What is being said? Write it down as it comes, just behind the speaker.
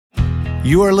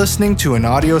You are listening to an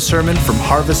audio sermon from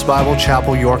Harvest Bible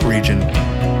Chapel, York Region.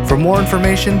 For more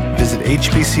information, visit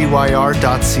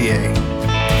hbcyr.ca.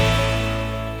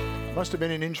 Must have been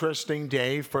an interesting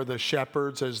day for the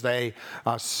shepherds as they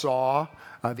saw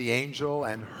the angel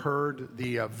and heard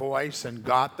the voice and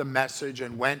got the message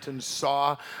and went and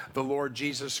saw the Lord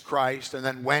Jesus Christ and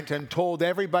then went and told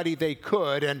everybody they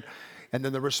could. And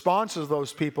then the responses of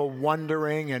those people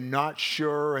wondering and not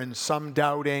sure and some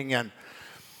doubting. And,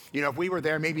 you know, if we were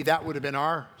there, maybe that would have been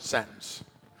our sentence.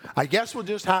 I guess we'll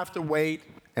just have to wait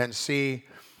and see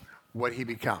what he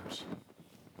becomes.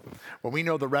 Well, we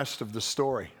know the rest of the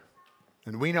story.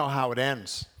 And we know how it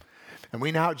ends. And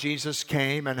we know how Jesus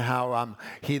came and how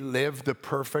he lived the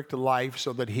perfect life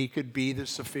so that he could be the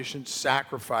sufficient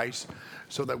sacrifice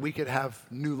so that we could have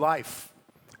new life.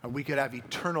 And we could have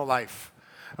eternal life.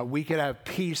 We could have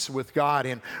peace with God.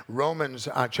 In Romans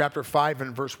chapter 5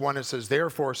 and verse 1, it says,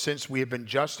 "Therefore, since we have been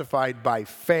justified by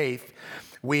faith,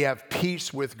 we have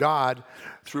peace with God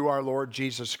through our Lord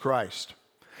Jesus Christ."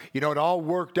 You know, it all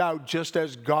worked out just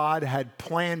as God had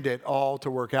planned it all to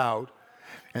work out.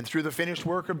 And through the finished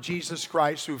work of Jesus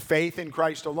Christ, through faith in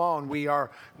Christ alone, we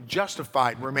are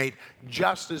justified. We're made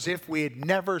just as if we had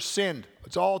never sinned.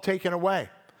 It's all taken away.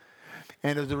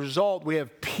 And as a result, we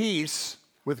have peace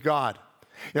with God.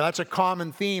 You know, that's a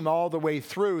common theme all the way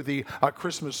through the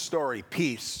Christmas story.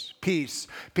 Peace, peace,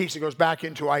 peace. It goes back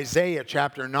into Isaiah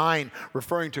chapter 9,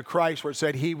 referring to Christ, where it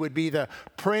said he would be the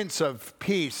Prince of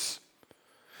Peace.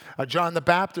 John the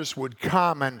Baptist would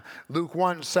come, and Luke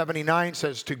 1:79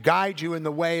 says, to guide you in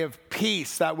the way of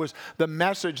peace. That was the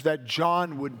message that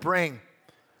John would bring.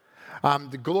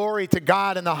 The glory to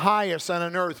God in the highest, and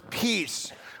on earth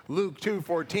peace. Luke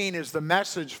 2:14 is the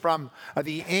message from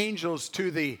the angels to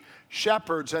the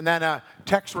shepherds. And then a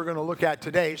text we're going to look at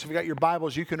today. So if you got your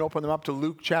Bibles, you can open them up to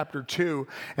Luke chapter 2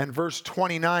 and verse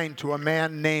 29 to a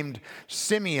man named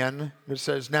Simeon. It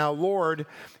says, "Now, Lord,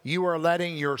 you are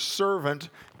letting your servant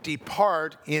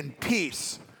depart in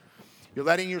peace." You're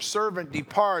letting your servant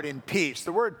depart in peace.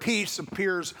 The word peace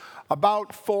appears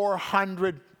about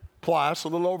 400 plus, a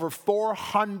little over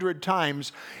 400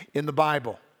 times in the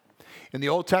Bible. In the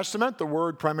Old Testament, the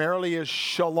word primarily is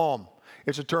shalom.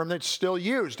 It's a term that's still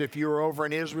used. If you were over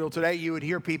in Israel today, you would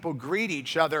hear people greet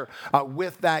each other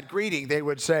with that greeting. They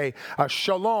would say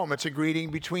shalom. It's a greeting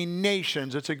between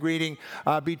nations. It's a greeting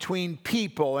between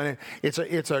people. And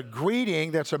it's a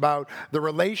greeting that's about the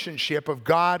relationship of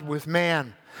God with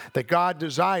man, that God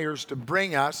desires to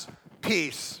bring us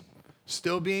peace,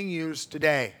 still being used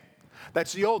today.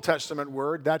 That's the Old Testament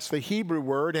word. That's the Hebrew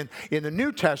word. And in the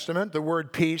New Testament, the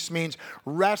word peace means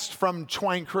rest from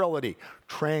tranquility.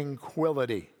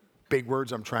 Tranquility. Big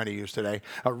words I'm trying to use today.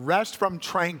 A rest from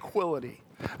tranquility.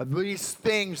 These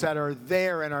things that are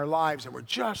there in our lives, and we're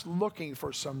just looking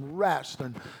for some rest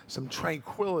and some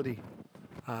tranquility.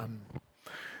 The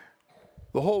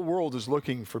whole world is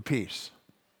looking for peace.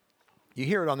 You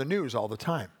hear it on the news all the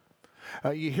time.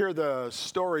 You hear the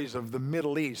stories of the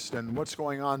Middle East and what's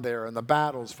going on there and the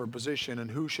battles for position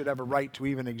and who should have a right to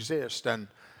even exist. And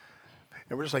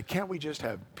we're just like, can't we just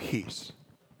have peace?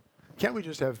 Can't we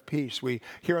just have peace? We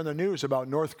hear on the news about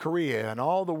North Korea and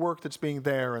all the work that's being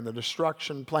there and the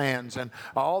destruction plans and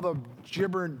all the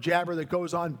gibber and jabber that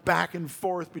goes on back and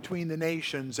forth between the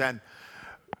nations. And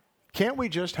can't we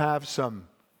just have some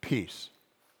peace?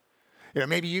 You know,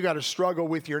 maybe you got to struggle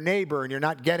with your neighbor and you're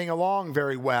not getting along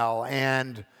very well.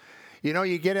 And, you know,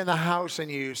 you get in the house and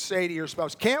you say to your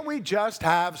spouse, can't we just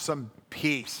have some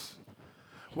peace?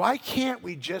 Why can't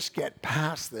we just get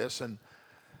past this and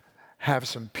have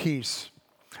some peace?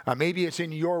 Maybe it's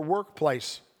in your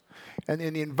workplace. And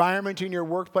the environment in your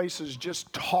workplace is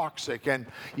just toxic. And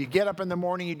you get up in the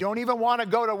morning, you don't even want to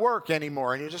go to work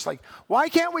anymore. And you're just like, why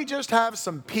can't we just have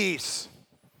some peace?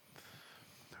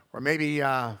 Or maybe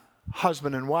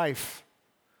husband and wife,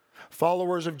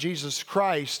 followers of Jesus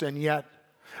Christ, and yet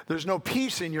there's no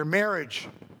peace in your marriage.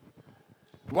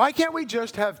 Why can't we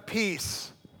just have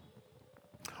peace?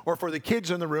 Or for the kids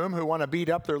in the room who want to beat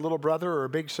up their little brother or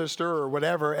big sister or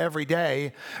whatever every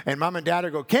day, and mom and dad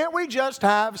go, can't we just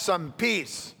have some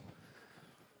peace?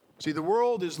 See, the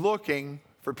world is looking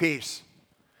for peace.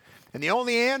 And the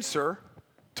only answer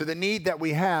to the need that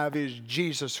we have is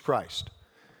Jesus Christ.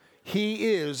 He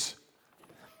is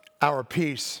our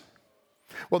peace.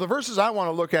 Well, the verses I want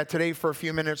to look at today for a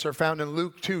few minutes are found in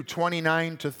Luke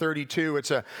 2:29 to 32. It's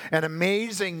an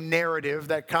amazing narrative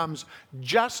that comes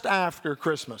just after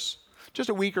Christmas. just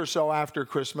a week or so after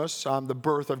Christmas, the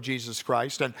birth of Jesus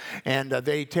Christ. And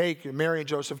Mary and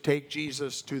Joseph take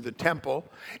Jesus to the temple,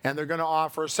 and they're going to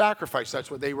offer a sacrifice.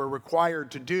 That's what they were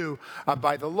required to do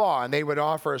by the law. And they would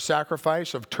offer a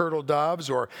sacrifice of turtle doves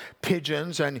or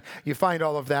pigeons. And you find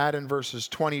all of that in verses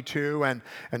 22 and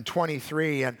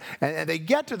 23. And they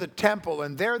get to the temple,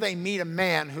 and there they meet a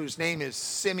man whose name is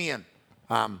Simeon.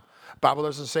 Bible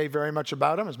doesn't say very much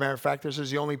about him. As a matter of fact, this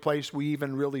is the only place we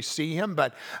even really see him.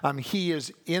 But he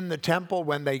is in the temple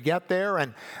when they get there,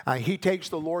 and he takes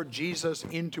the Lord Jesus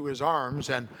into his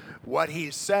arms. And what he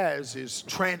says is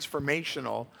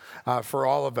transformational for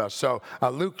all of us. So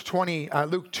Luke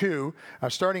 2,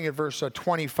 starting at verse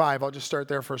 25, I'll just start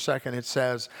there for a second. It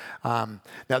says, now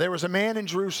there was a man in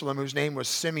Jerusalem whose name was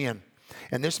Simeon.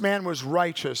 And this man was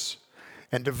righteous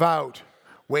and devout,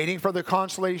 waiting for the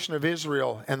consolation of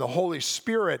Israel, and the Holy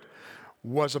Spirit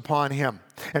was upon him.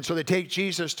 And so they take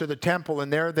Jesus to the temple,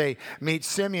 and there they meet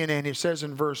Simeon, and he says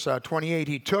in verse 28,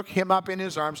 he took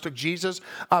Jesus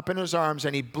up in his arms,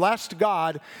 and he blessed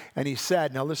God, and he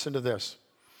said, now listen to this,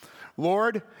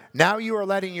 Lord, now you are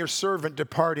letting your servant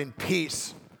depart in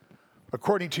peace,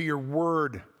 according to your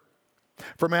word.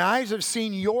 For my eyes have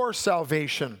seen your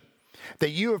salvation,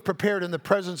 that you have prepared in the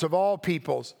presence of all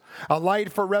peoples, a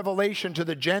light for revelation to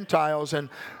the Gentiles and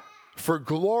for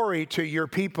glory to your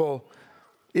people,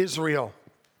 Israel.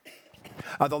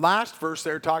 The last verse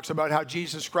there talks about how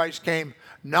Jesus Christ came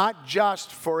not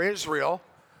just for Israel,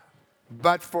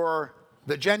 but for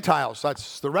the Gentiles.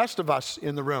 That's the rest of us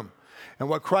in the room. And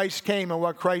what Christ came and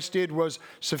what Christ did was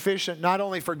sufficient not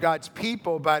only for God's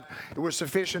people, but it was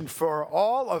sufficient for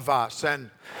all of us.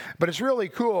 But it's really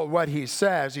cool what he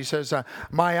says. He says,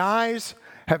 my eyes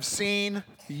have seen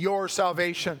your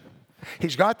salvation.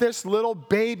 He's got this little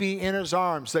baby in his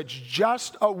arms that's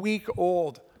just a week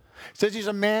old. It says he's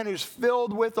a man who's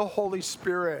filled with the Holy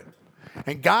Spirit.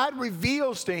 And God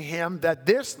reveals to him that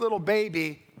this little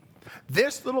baby,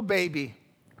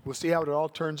 we'll see how it all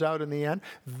turns out in the end.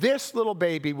 This little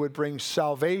baby would bring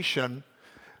salvation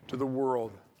to the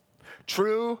world.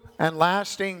 True and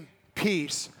lasting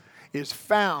peace is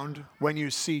found when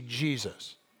you see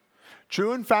Jesus.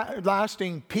 True and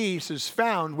lasting peace is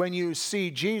found when you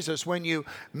see Jesus, when you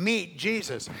meet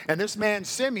Jesus. And this man,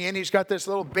 Simeon, he's got this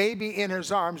little baby in his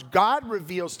arms. God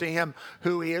reveals to him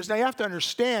who he is. Now you have to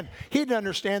understand, he didn't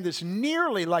understand this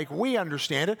nearly like we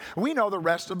understand it. We know the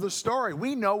rest of the story.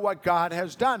 We know what God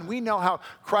has done. We know how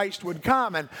Christ would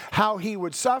come and how he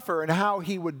would suffer and how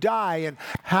he would die and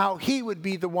how he would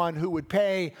be the one who would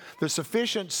pay the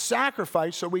sufficient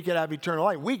sacrifice so we could have eternal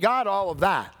life. We got all of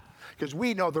that, because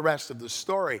we know the rest of the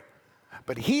story.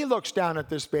 But he looks down at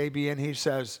this baby and he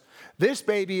says, this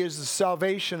baby is the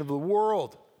salvation of the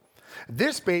world.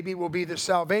 This baby will be the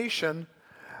salvation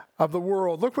of the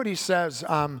world. Look what he says.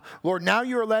 Lord, now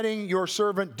you are letting your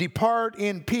servant depart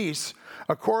in peace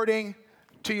according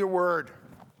to your word.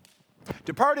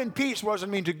 Depart in peace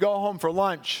doesn't mean to go home for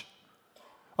lunch.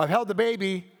 I've held the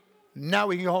baby, now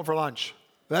we can go home for lunch.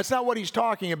 That's not what he's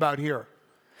talking about here.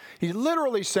 He's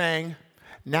literally saying,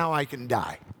 now I can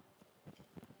die.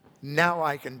 Now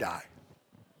I can die.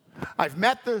 I've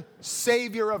met the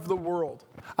Savior of the world.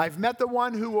 I've met the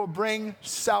one who will bring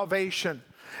salvation.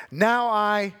 Now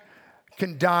I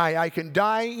can die. I can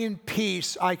die in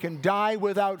peace. I can die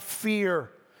without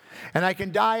fear. And I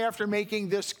can die after making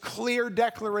this clear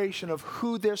declaration of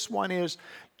who this one is,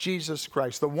 Jesus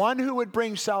Christ. The one who would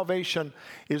bring salvation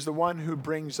is the one who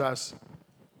brings us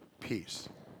peace.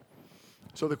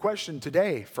 So the question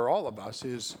today for all of us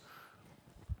is,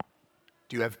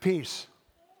 do you have peace?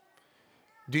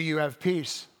 Do you have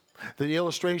peace? The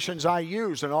illustrations I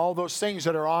use and all those things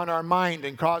that are on our mind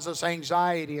and cause us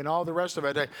anxiety and all the rest of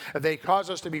it, they cause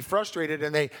us to be frustrated,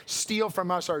 and they steal from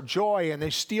us our joy and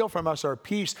they steal from us our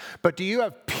peace. But do you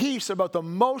have peace about the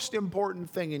most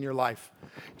important thing in your life?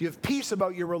 Do you have peace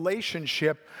about your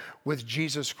relationship with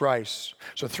Jesus Christ?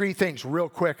 So 3 things real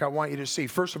quick I want you to see.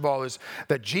 First of all is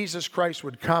that Jesus Christ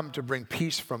would come to bring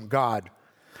peace from God.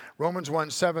 Romans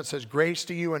 1:7 says, grace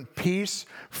to you and peace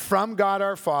from God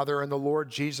our Father and the Lord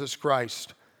Jesus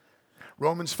Christ.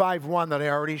 Romans 5:1 that I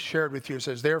already shared with you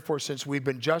says, therefore, since we've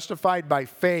been justified by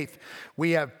faith,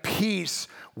 we have peace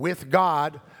with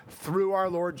God through our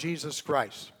Lord Jesus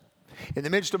Christ. In the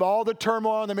midst of all the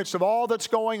turmoil, in the midst of all that's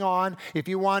going on, if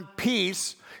you want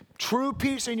peace, true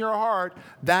peace in your heart,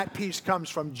 that peace comes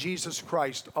from Jesus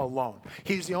Christ alone.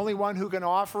 He's the only one who can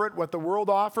offer it. What the world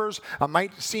offers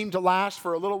might seem to last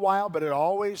for a little while, but it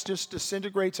always just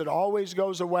disintegrates. It always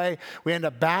goes away. We end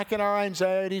up back in our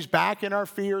anxieties, back in our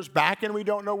fears, back in we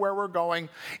don't know where we're going.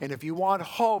 And if you want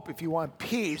hope, if you want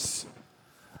peace,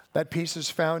 that peace is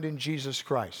found in Jesus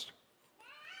Christ.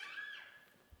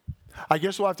 I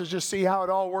guess we'll have to just see how it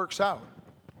all works out.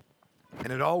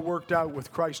 And it all worked out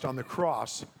with Christ on the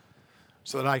cross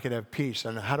so that I could have peace.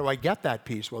 And how do I get that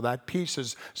peace? Well, that peace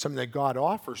is something that God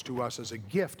offers to us as a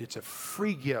gift. It's a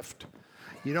free gift.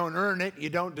 You don't earn it. You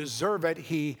don't deserve it.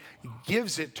 He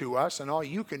gives it to us, and all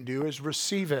you can do is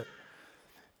receive it.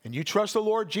 And you trust the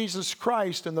Lord Jesus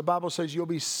Christ, and the Bible says you'll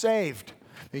be saved,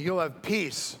 and you'll have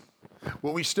peace.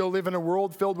 Will we still live in a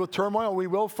world filled with turmoil? We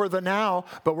will for the now,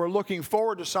 but we're looking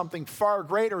forward to something far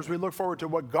greater as we look forward to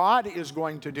what God is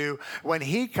going to do when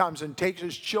He comes and takes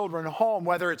His children home,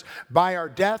 whether it's by our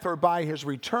death or by His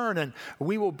return, and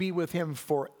we will be with Him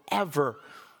forever.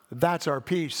 That's our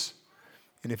peace.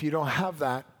 And if you don't have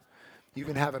that, you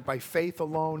can have it by faith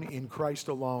alone in Christ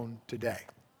alone today.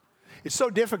 It's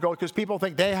so difficult because people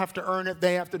think they have to earn it,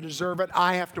 they have to deserve it,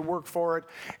 I have to work for it.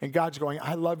 And God's going,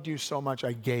 I loved you so much,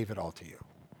 I gave it all to you.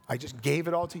 I just gave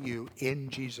it all to you in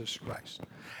Jesus Christ.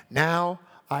 Now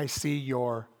I see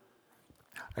your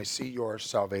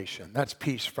salvation. That's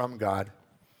peace from God.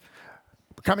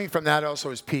 Coming from that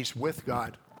also is peace with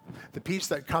God. The peace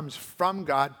that comes from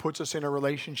God puts us in a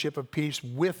relationship of peace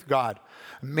with God.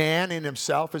 Man in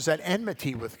himself is at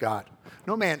enmity with God.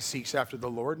 No man seeks after the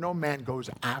Lord. No man goes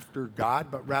after God,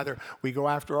 but rather we go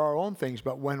after our own things.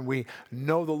 But when we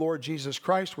know the Lord Jesus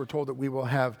Christ, we're told that we will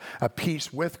have a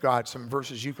peace with God. Some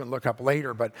verses you can look up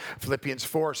later, but Philippians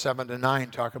 4,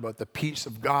 7-9 talk about the peace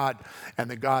of God and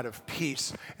the God of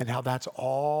peace and how that's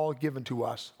all given to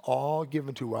us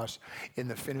in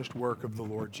the finished work of the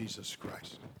Lord Jesus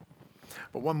Christ.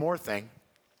 But one more thing,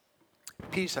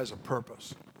 peace has a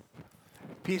purpose.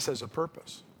 Peace has a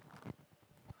purpose.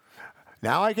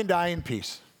 Now I can die in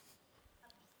peace.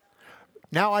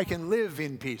 Now I can live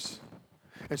in peace.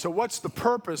 And so what's the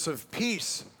purpose of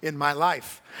peace in my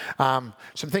life? Some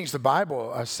things the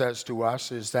Bible says to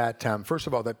us is that, first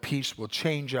of all, that peace will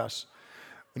change us.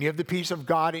 When you have the peace of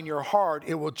God in your heart,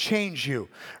 it will change you.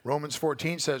 Romans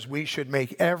 14 says we should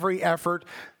make every effort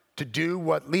to do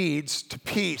what leads to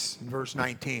peace, in verse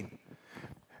 19.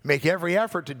 Make every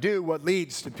effort to do what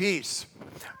leads to peace.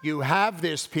 You have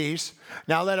this peace.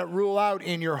 Now let it rule out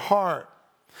in your heart.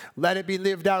 Let it be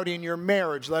lived out in your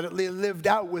marriage. Let it be lived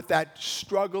out with that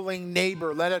struggling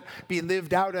neighbor. Let it be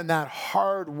lived out in that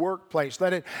hard workplace.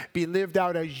 Let it be lived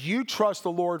out as you trust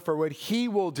the Lord for what He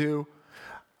will do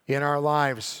in our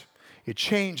lives. It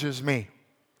changes me.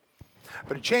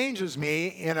 But it changes me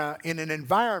in an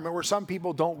environment where some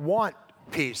people don't want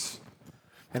peace.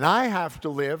 And I have to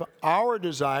live, our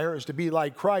desire is to be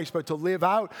like Christ, but to live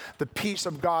out the peace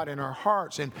of God in our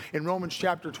hearts. And in Romans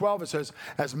chapter 12, it says,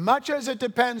 as much as it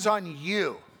depends on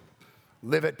you,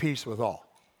 live at peace with all.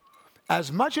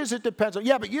 As much as it depends on,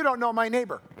 yeah, but you don't know my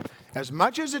neighbor. As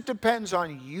much as it depends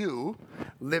on you,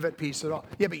 live at peace with all.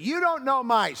 Yeah, but you don't know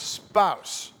my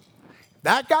spouse.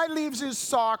 That guy leaves his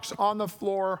socks on the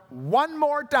floor one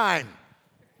more time.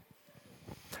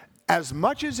 As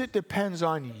much as it depends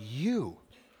on you,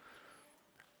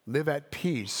 live at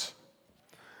peace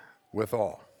with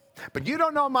all. But you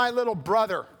don't know my little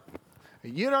brother.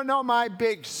 You don't know my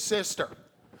big sister.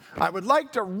 I would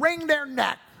like to wring their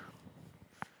neck.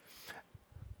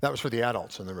 That was for the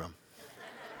adults in the room.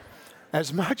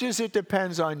 As much as it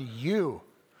depends on you,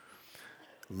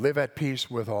 live at peace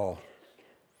with all.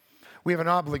 We have an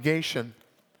obligation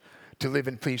to live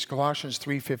in peace. Colossians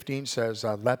 3:15 says,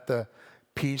 let the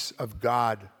peace of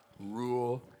God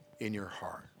rule in your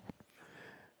heart.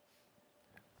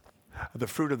 The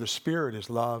fruit of the Spirit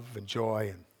is love and joy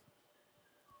and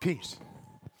peace.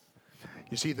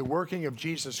 You see, the working of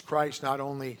Jesus Christ not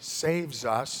only saves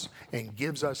us and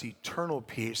gives us eternal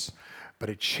peace, but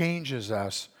it changes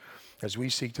us as we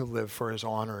seek to live for His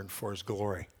honor and for His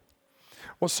glory.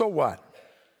 Well, so what?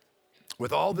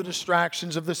 With all the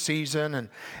distractions of the season, and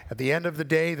at the end of the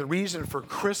day, the reason for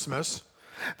Christmas,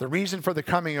 the reason for the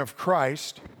coming of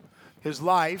Christ, His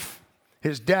life,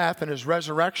 His death, and His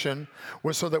resurrection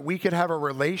was so that we could have a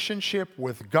relationship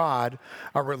with God,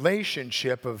 a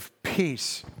relationship of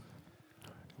peace.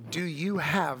 Do you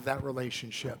have that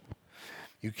relationship?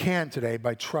 You can today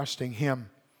by trusting Him.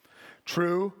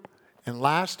 True and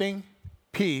lasting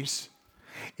peace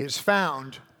is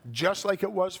found, just like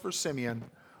it was for Simeon,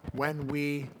 when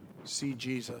we see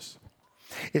Jesus.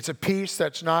 It's a peace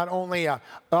that's not only an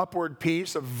upward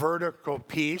peace, a vertical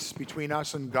peace between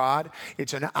us and God.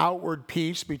 It's an outward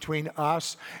peace between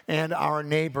us and our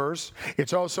neighbors.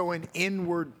 It's also an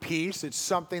inward peace. It's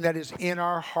something that is in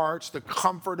our hearts, the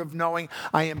comfort of knowing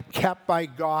I am kept by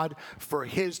God for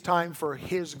His time, for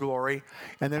His glory.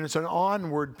 And then it's an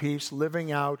onward peace,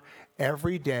 living out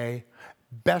every day,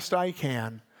 best I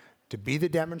can, to be the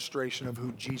demonstration of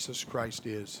who Jesus Christ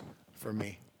is for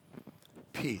me.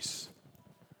 Peace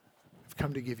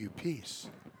come to give you peace.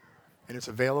 And it's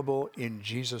available in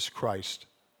Jesus Christ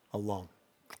alone.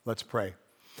 Let's pray.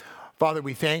 Father,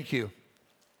 we thank you.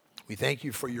 We thank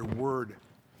you for your word.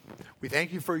 We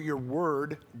thank you for your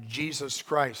word, Jesus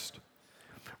Christ.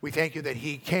 We thank you that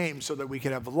he came so that we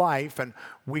could have life and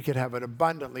we could have it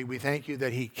abundantly. We thank you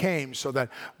that he came so that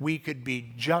we could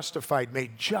be justified,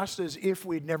 made just as if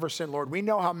we'd never sinned. Lord, we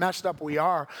know how messed up we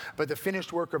are, but the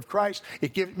finished work of Christ,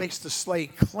 makes the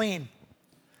slate clean.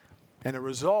 And the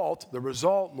result,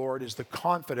 Lord, is the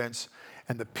confidence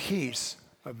and the peace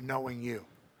of knowing you.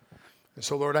 And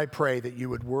so, Lord, I pray that you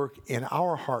would work in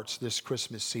our hearts this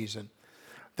Christmas season,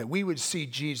 that we would see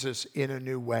Jesus in a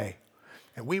new way,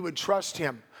 and we would trust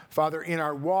him, Father, in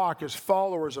our walk as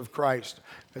followers of Christ,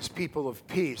 as people of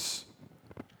peace.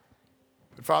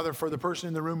 But Father, for the person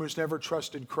in the room who's never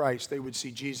trusted Christ, they would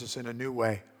see Jesus in a new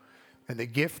way, and the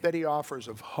gift that he offers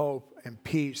of hope and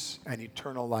peace and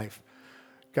eternal life.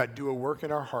 God, do a work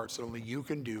in our hearts that only you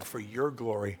can do for your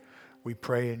glory. We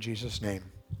pray in Jesus' name.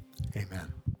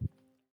 Amen.